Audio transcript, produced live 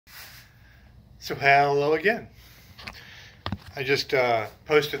So hello again. I just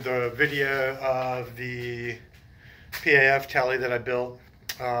posted the video of the PAF tele that I built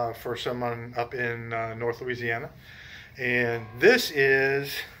for someone up in North Louisiana. And this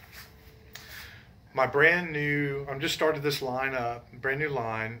is my brand new, I'm just started this line up, brand new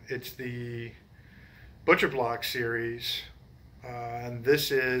line. It's the Butcher Block series. And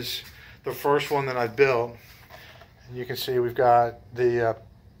this is the first one that I built. And you can see we've got the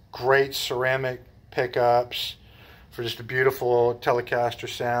great ceramic pickups for just a beautiful Telecaster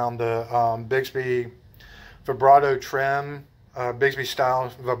sound. The Bigsby vibrato trim, Bigsby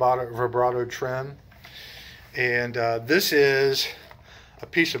style vibrato trim. And this is a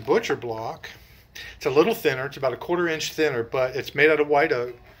piece of Butcher Block. It's a little thinner. It's about a 1/4 inch thinner, but it's made out of white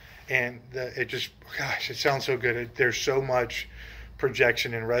oak. And it just, gosh, it sounds so good. There's so much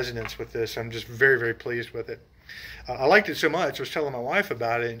projection and resonance with this. I'm just very, very pleased with it. I liked it so much. I was telling my wife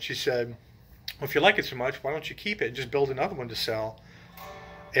about it, and she said, well, if you like it so much, why don't you keep it and just build another one to sell?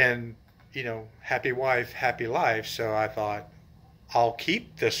 And, you know, happy wife, happy life. So I thought, I'll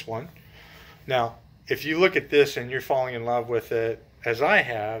keep this one. Now, if you look at this and you're falling in love with it, as I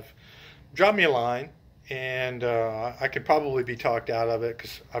have, drop me a line, and I could probably be talked out of it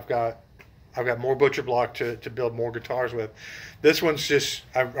because I've got more Butcher Block to build more guitars with. This one's just,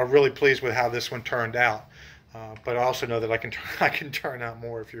 I'm really pleased with how this one turned out. But I also know that I can turn out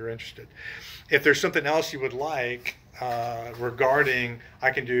more if you're interested. If there's something else you would like regarding,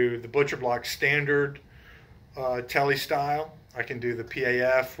 I can do the Butcher Block standard tele style. I can do the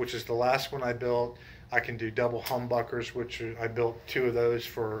PAF, which is the last one I built. I can do double humbuckers, which I built 2 of those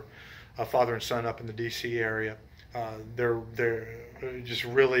for a father and son up in the DC area. They're just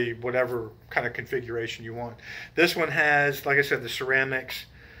really whatever kind of configuration you want. This one has, like I said, the ceramics,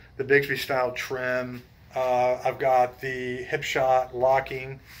 the Bigsby style trim. I've got the Hipshot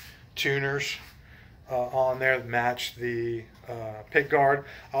locking tuners on there that match the pick guard.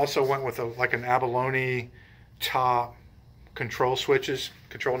 I also went with like an abalone top control switches,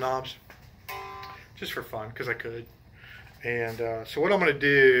 control knobs, just for fun because I could. And so what I'm going to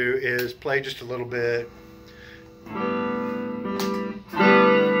do is play just a little bit and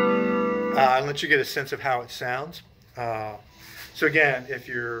let you get a sense of how it sounds. So again, if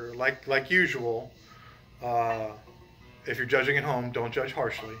you're like usual, if you're judging at home, don't judge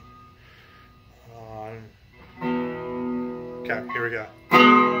harshly. Okay, here we go.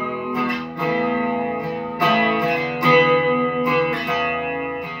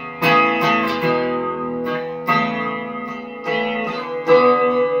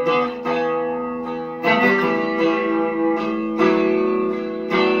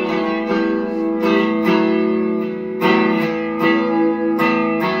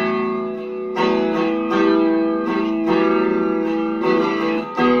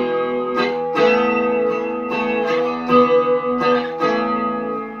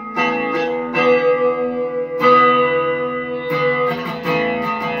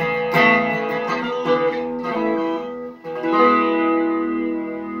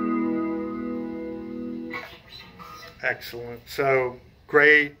 Excellent. So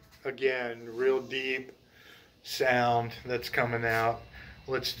great, again, real deep sound that's coming out.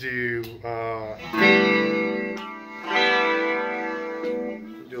 Let's do a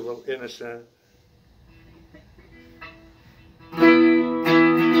little innocent.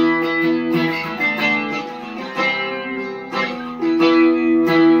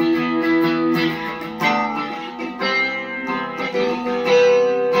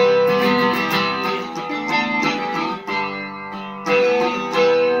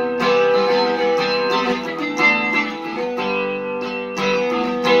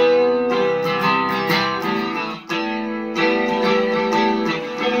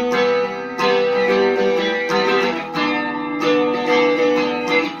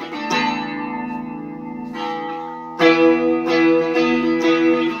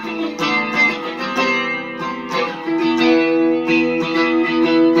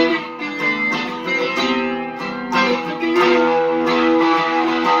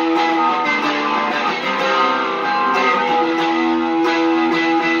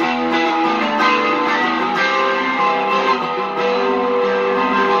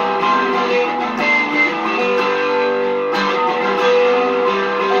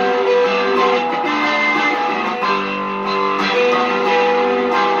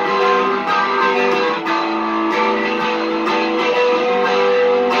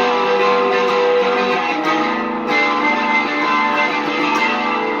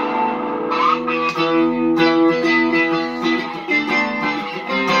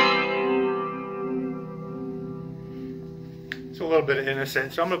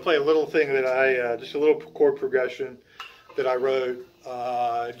 sense. So I'm going to play a little thing that I, just a little chord progression that I wrote.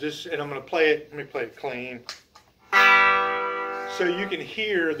 And I'm going to play it. Let me play it clean, so you can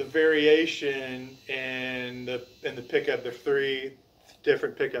hear the variation in the pickup. There's 3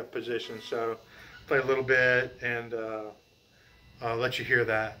 different pickup positions. So play a little bit and I'll let you hear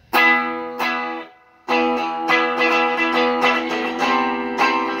that.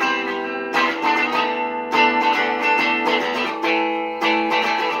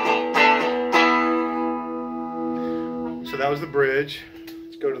 So that was the bridge.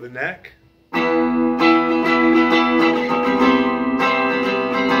 Let's go to the neck.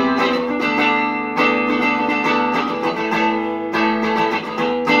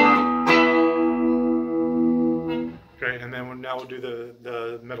 Okay, and then now we'll do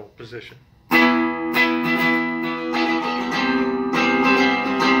the middle position.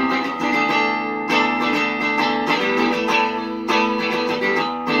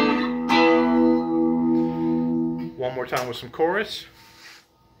 One more time with some chorus.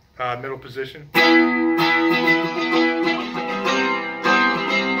 Middle position.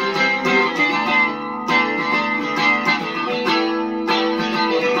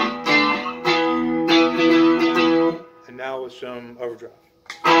 And now with some overdrive.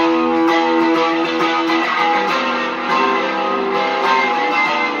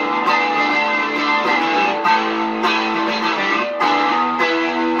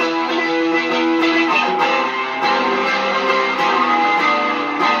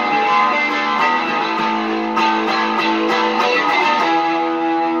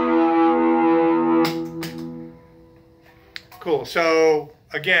 Cool. So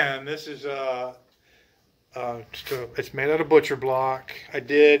again, this is it's made out of butcher block. I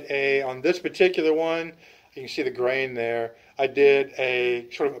did on this particular one, you can see the grain there. I did a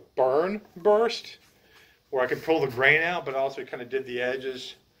sort of a burn burst where I could pull the grain out, but also kind of did the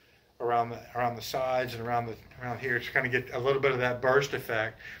edges around the sides and around here to kind of get a little bit of that burst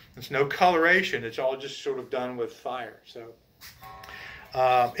effect. It's no coloration. It's all just sort of done with fire. So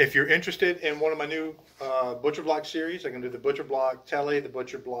if you're interested in one of my new butcher block series, I can do the butcher block Tele, the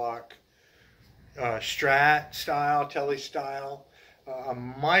butcher block Strat style, Tele style. I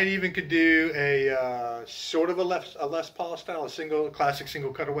might even could do a sort of a Les Paul style, a classic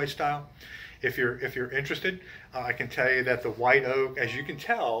single cutaway style. If you're interested, I can tell you that the white oak, as you can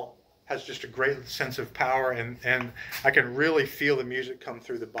tell, has just a great sense of power, and I can really feel the music come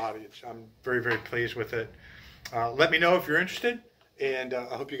through the body. I'm very, very pleased with it. Let me know if you're interested. And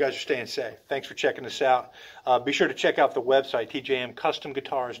I hope you guys are staying safe. Thanks for checking us out. Be sure to check out the website,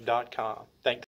 tjmcustomguitars.com. Thanks.